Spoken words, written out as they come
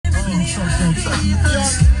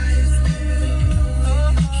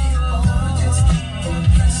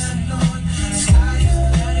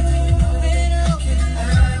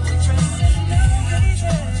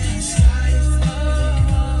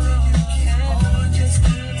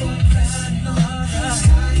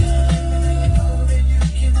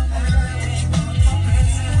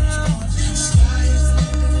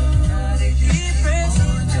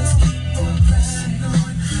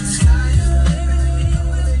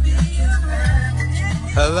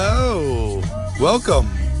Hello, welcome.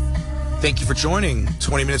 Thank you for joining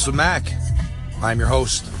 20 Minutes with Mac. I'm your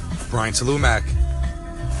host, Brian Talumac.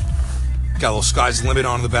 Got a little Sky's the Limit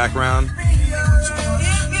on in the background.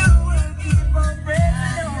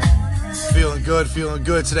 Feeling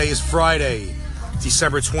good. Today is Friday,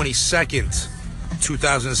 December 22nd,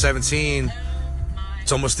 2017.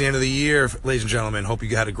 It's almost the end of the year, ladies and gentlemen. Hope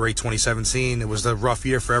you had a great 2017. It was a rough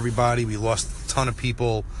year for everybody. We lost a ton of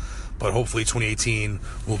people. But hopefully 2018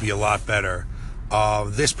 will be a lot better.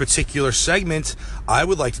 This particular segment, I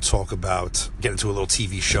would like to get into a little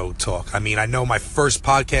TV show talk. I mean, I know my first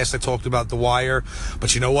podcast I talked about The Wire,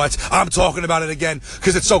 but you know what? I'm talking about it again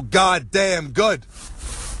because it's so goddamn good.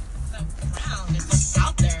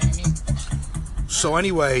 So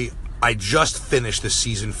anyway, I just finished the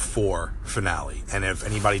season 4 finale. And if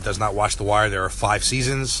anybody does not watch The Wire, there are 5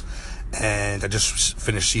 seasons. And I just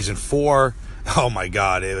finished season 4. Oh my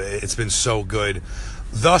God, it's been so good.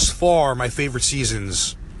 Thus far, my favorite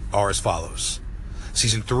seasons are as follows.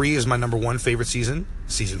 Season 3 is my number 1 favorite season.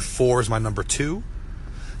 Season 4 is my number 2.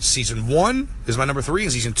 Season 1 is my number 3,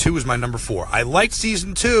 and Season 2 is my number 4. I liked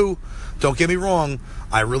Season 2, don't get me wrong.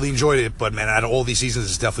 I really enjoyed it, but man, out of all these seasons,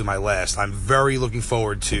 it's definitely my last. I'm very looking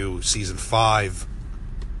forward to Season 5.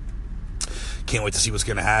 Can't wait to see what's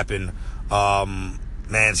going to happen.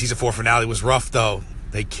 Man, Season 4 finale was rough, though.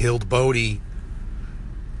 They killed Bodhi.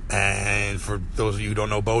 And for those of you who don't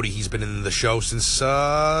know Bodhi, he's been in the show since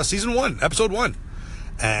season 1, episode 1.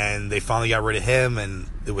 And they finally got rid of him, and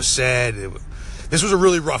it was sad. This was a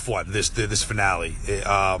really rough one, this finale.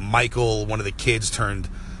 Michael, one of the kids, turned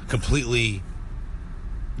completely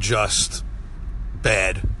just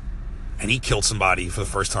bad. And he killed somebody for the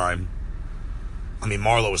first time. I mean,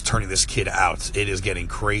 Marlo was turning this kid out. It is getting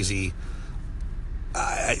crazy.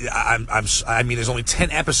 I mean, there's only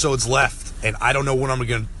 10 episodes left, and I don't know what I'm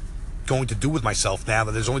going to do with myself now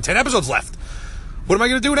that there's only 10 episodes left. What am I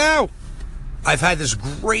going to do now? I've had this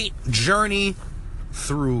great journey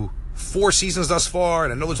through 4 seasons thus far,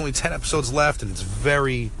 and I know there's only 10 episodes left, and it's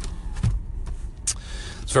very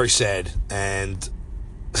sad, and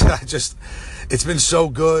it's been so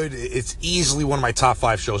good. It's easily one of my top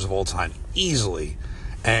 5 shows of all time, easily,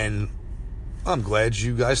 and I'm glad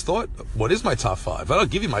you guys thought, what is my top 5? I'll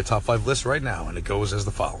give you my top 5 list right now, and it goes as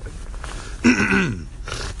the following.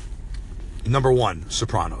 Number 1,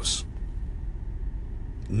 Sopranos.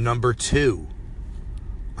 Number 2,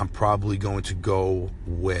 I'm probably going to go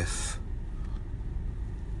with...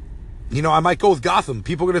 I might go with Gotham.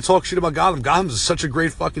 People are going to talk shit about Gotham. Gotham's such a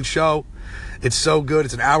great fucking show. It's so good.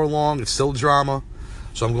 It's an hour long. It's still drama.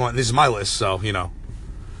 So I'm going... This is my list, so,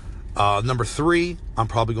 Number 3, I'm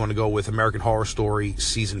probably going to go with American Horror Story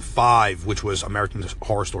Season 5, which was American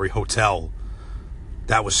Horror Story Hotel.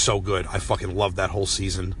 That was so good. I fucking loved that whole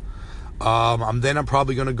season. Then I'm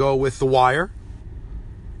probably going to go with The Wire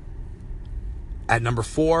at number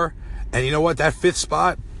 4. And you know what? That 5th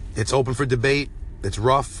spot, it's open for debate. It's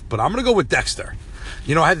rough, but I'm going to go with Dexter.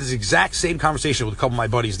 I had this exact same conversation with a couple of my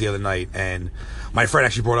buddies the other night, and my friend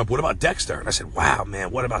actually brought up, what about Dexter? And I said, wow,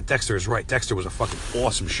 man, what about Dexter is right. Dexter was a fucking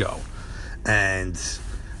awesome show. And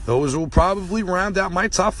those will probably round out my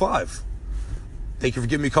top 5. Thank you for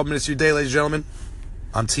giving me a couple minutes of your day, ladies and gentlemen.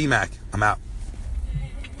 I'm T-Mac. I'm out.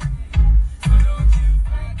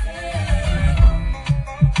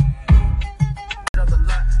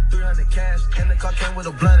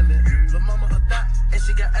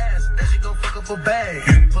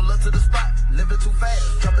 Pull up to the spot, living too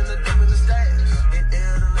fast, dropping the dope in the stash. In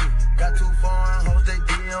Italy, got too foreign hoes, they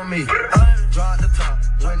DM me. Drop the top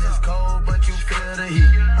when it's cold, but you feel the heat.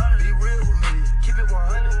 Be real with me, keep it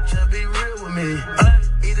 100, just be real with me.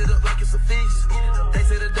 Eat it up like it's a feast. They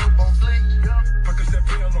say the dope on fleek. Percocet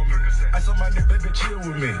pill on me. I saw my nigga, baby, chill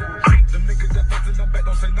with me. Them niggas that fucked in the back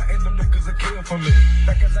don't say nothing. Them niggas are kill for me.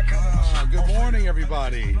 Good morning,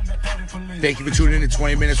 everybody. Thank you for tuning in to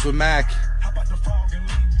 20 Minutes with Mac.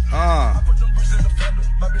 I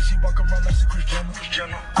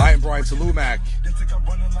am Brian Talumac.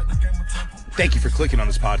 Thank you for clicking on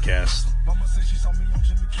this podcast.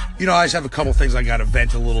 I just have a couple things I got to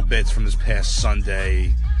vent a little bit from this past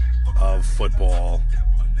Sunday of football.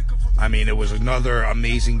 I mean, it was another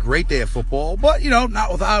amazing, great day of football, but,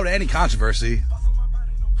 not without any controversy.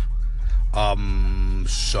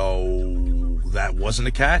 So that wasn't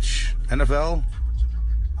a catch, NFL?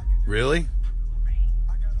 Really?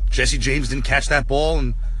 Jesse James didn't catch that ball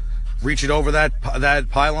and reach it over that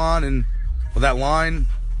pylon or that line,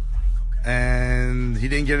 and he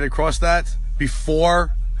didn't get it across that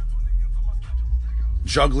before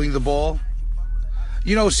juggling the ball.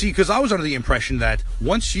 Because I was under the impression that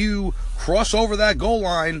once you cross over that goal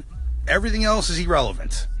line, everything else is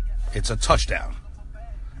irrelevant. It's a touchdown.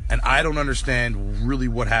 And I don't understand really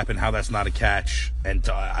what happened, how that's not a catch. And,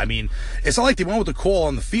 it's not like they went with the call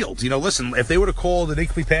on the field. Listen, if they would have called an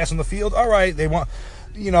incomplete pass on the field, all right, they want,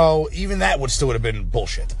 even that would have been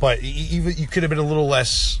bullshit. But even you could have been a little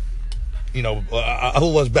less, a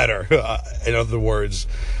little less better, in other words,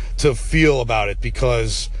 to feel about it.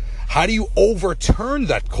 Because how do you overturn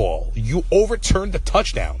that call? You overturned the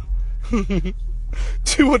touchdown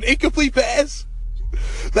to an incomplete pass.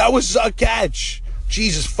 That was a catch.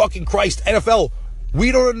 Jesus fucking Christ. NFL,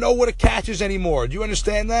 we don't know what a catch is anymore. Do you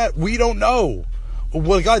understand that? We don't know.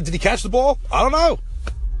 Well, God, did he catch the ball? I don't know.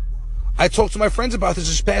 I talked to my friends about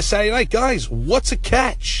this past Saturday night. Guys, what's a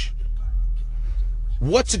catch?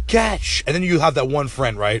 What's a catch? And then you have that one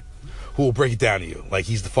friend, right, who will break it down to you like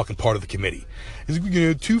he's the fucking part of the committee. He's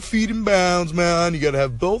like, 2 feet in bounds, man. You got to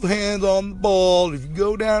have both hands on the ball. If you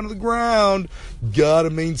go down to the ground, you got to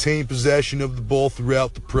maintain possession of the ball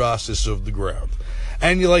throughout the process of the ground.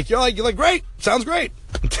 And you're like, great, sounds great.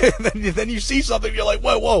 then you see something, you're like,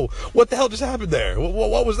 whoa, what the hell just happened there?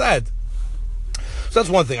 What was that? So that's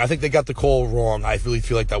one thing. I think they got the call wrong. I really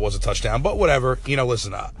feel like that was a touchdown, but whatever.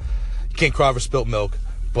 Listen, you can't cry over spilt milk,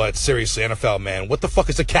 but seriously, NFL, man, what the fuck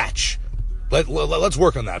is a catch? Let's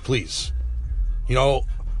work on that, please.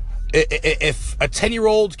 If a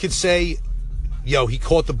 10-year-old could say, he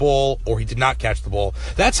caught the ball or he did not catch the ball,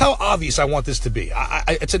 that's how obvious I want this to be.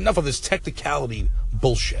 It's enough of this technicality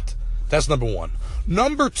bullshit. That's number one.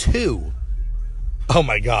 Number two, oh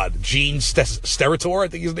my God, Gene Steratore, I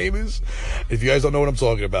think his name is. If you guys don't know what I'm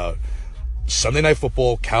talking about, Sunday Night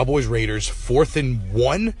Football, Cowboys Raiders, 4th and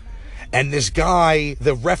 1, and this guy,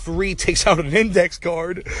 the referee, takes out an index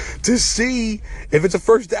card to see if it's a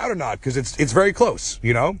first down or not, because it's very close,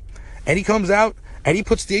 and he comes out and he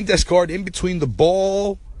puts the index card in between the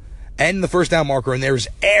ball and the first down marker, and there's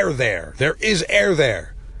air there. There is air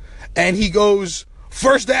there. And he goes,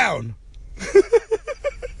 first down.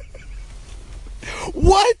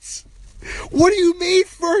 What? What do you mean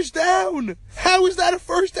first down? How is that a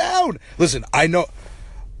first down? Listen, I know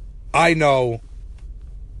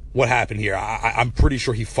what happened here. I'm pretty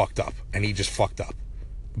sure he fucked up, and he just fucked up.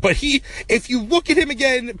 But if you look at him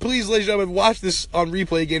again, please, ladies and gentlemen, watch this on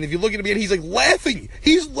replay again. If you look at him again, he's like laughing.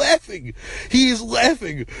 He's laughing. He is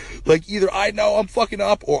laughing. Like either I know I'm fucking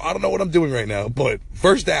up or I don't know what I'm doing right now. But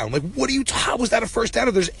first down. Like, how was that a first down?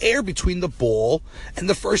 If there's air between the ball and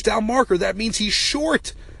the first down marker, that means he's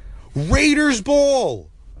short. Raiders ball.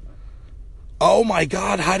 Oh my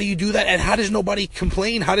God, how do you do that? And how does nobody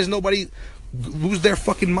complain? How does nobody lose their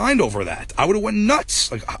fucking mind over that? I would have went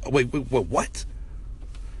nuts. Like, wait, what?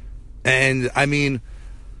 And I mean,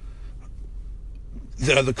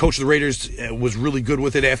 the coach of the Raiders was really good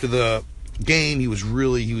with it after the game. He was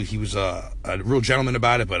a real gentleman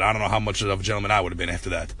about it, but I don't know how much of a gentleman I would have been after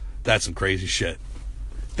that. That's some crazy shit.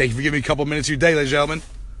 Thank you for giving me a couple minutes of your day, ladies and gentlemen.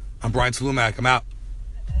 I'm Brian Talumac. I'm out.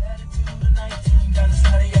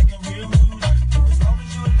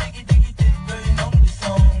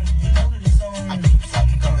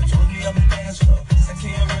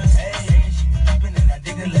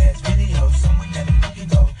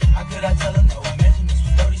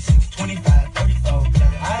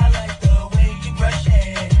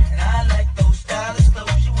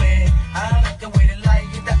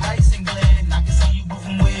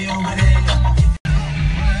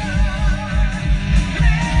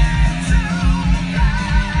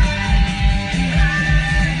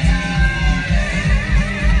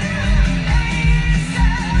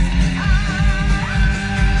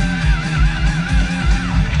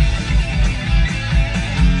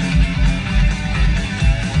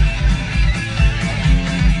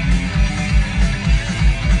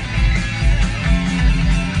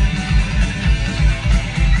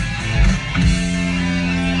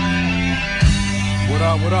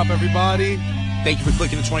 What up, everybody? Thank you for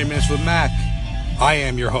clicking to 20 Minutes with Mac. I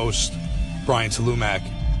am your host, Brian Talumac.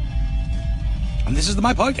 And this is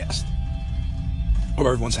my podcast. Hope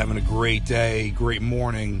everyone's having a great day, great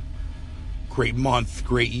morning, great month,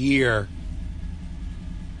 great year.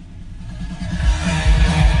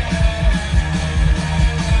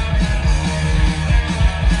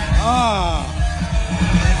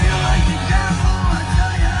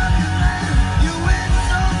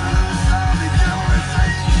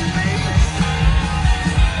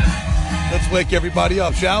 Let's wake everybody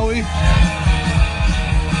up, shall we?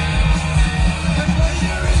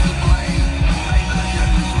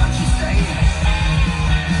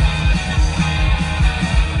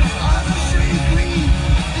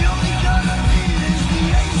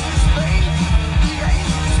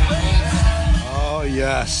 Oh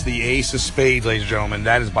yes, the Ace of Spades, ladies and gentlemen.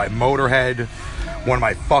 That is by Motorhead. One of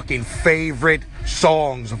my fucking favorite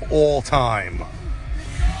songs of all time.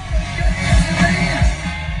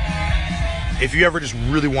 If you ever just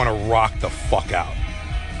really want to rock the fuck out.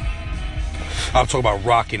 I'm talking about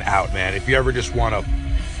rocking out, man. If you ever just want to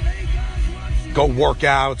go work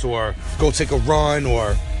out or go take a run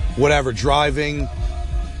or whatever, driving,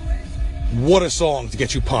 what a song to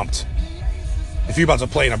get you pumped. If you're about to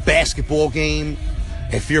play in a basketball game,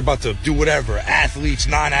 if you're about to do whatever, athletes,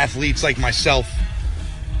 non-athletes like myself.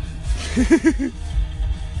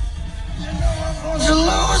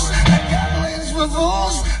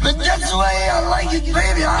 But that's the way I like it,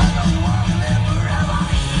 baby.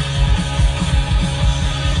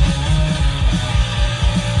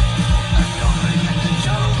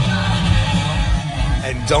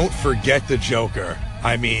 And don't forget the Joker.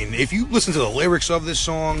 I mean, if you listen to the lyrics of this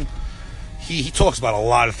song, he talks about a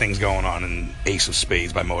lot of things going on in Ace of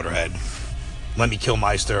Spades by Motorhead. Lemmy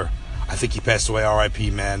Kilmister. I think he passed away, R.I.P.,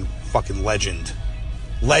 man. Fucking legend.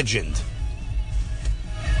 Legend.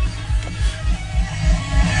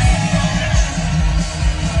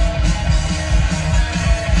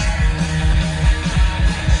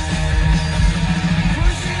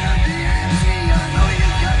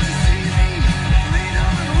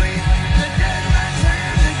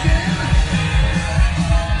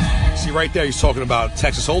 Right there, he's talking about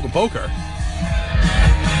Texas Hold'em poker.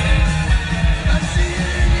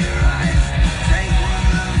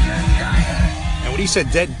 And when he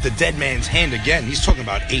said the dead man's hand again, he's talking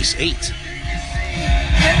about Ace 8.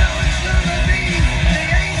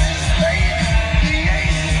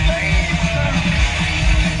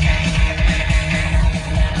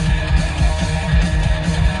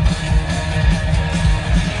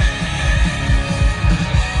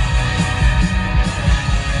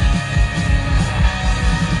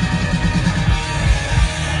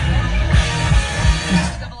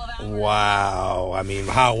 Wow. I mean,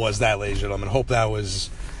 how was that, ladies and gentlemen? Hope that was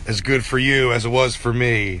as good for you as it was for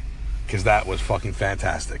me, because that was fucking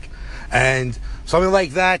fantastic. And something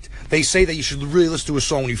like that, they say that you should really listen to a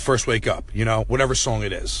song when you first wake up, you know, whatever song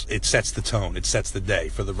it is. It sets the tone. It sets the day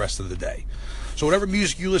for the rest of the day. So whatever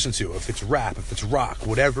music you listen to, if it's rap, if it's rock,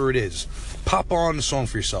 whatever it is, pop on a song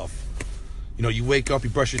for yourself. You know, you wake up, you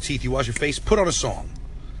brush your teeth, you wash your face, put on a song.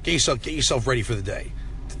 Get yourself ready for the day.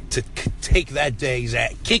 To take that day's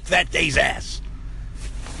ass, kick that day's ass.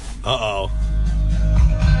 Uh-oh.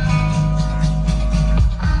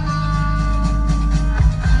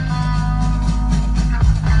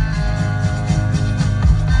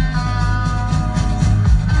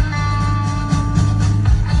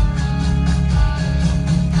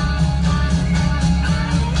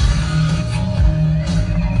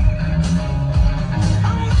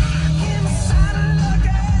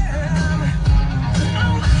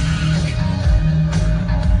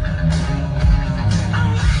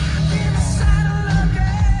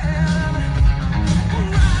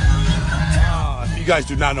 You guys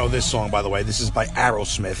do not know this song, by the way. This is by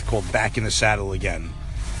Aerosmith, called Back in the Saddle Again.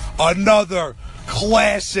 Another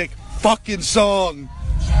classic fucking song.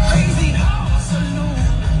 Ladies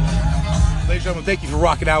and gentlemen, thank you for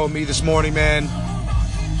rocking out with me this morning, man.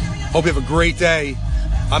 Hope you have a great day.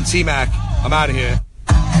 I'm T-Mac. I'm out of here.